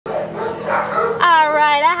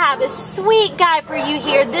have a sweet guy for you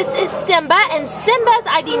here. This is Simba, and Simba's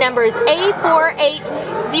ID number is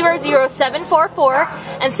A4800744.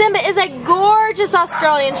 And Simba is a gorgeous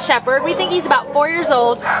Australian Shepherd. We think he's about 4 years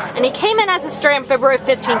old, and he came in as a stray on February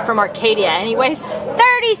 15th from Arcadia, and he weighs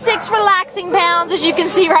 36 relaxing pounds. As you can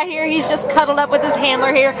see right here, he's just cuddled up with his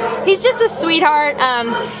handler here. He's just a sweetheart.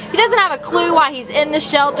 He doesn't have a clue why he's in the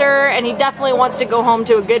shelter, and he definitely wants to go home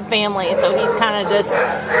to a good family, so he's kind of just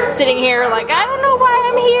sitting here like, I don't know why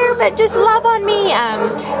I'm here, but just love on me.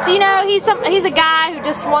 So you know, he's a guy who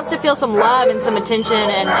just wants to feel some love and some attention,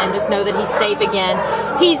 and just know that he's safe again.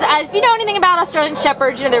 He's, if you know anything about Australian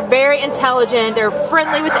Shepherds, you know they're very intelligent, they're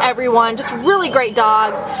friendly with everyone, just really great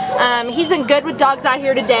dogs. He's been good with dogs out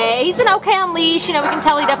here today. He's been okay on leash. You know, we can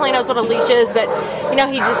tell he definitely knows what a leash is, but you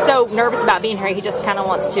know, he's just so nervous about being here. He just kind of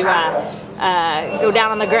wants to go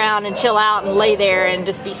down on the ground and chill out and lay there and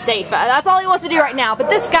just be safe. That's all he wants to do right now. But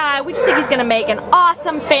this guy, we just think he's going to make an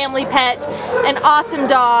awesome family pet, an awesome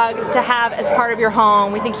dog to have as part of your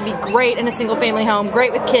home. We think he'd be great in a single family home,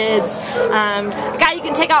 great with kids. A guy you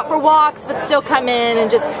can take out for walks but still come in and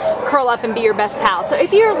just curl up and be your best pal. So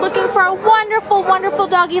if you're looking for a wonderful, wonderful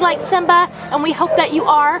doggy like Simba, and we hope that you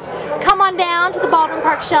are, come on down to the Baldwin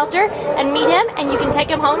Park shelter and meet him, and you can take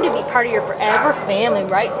him home to be part of your forever family,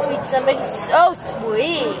 right, sweet Simba? He's so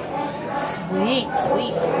sweet. Sweet,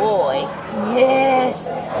 sweet boy. Yes.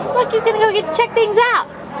 Look, he's gonna go get to check things out.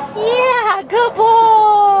 Yeah, good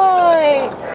boy.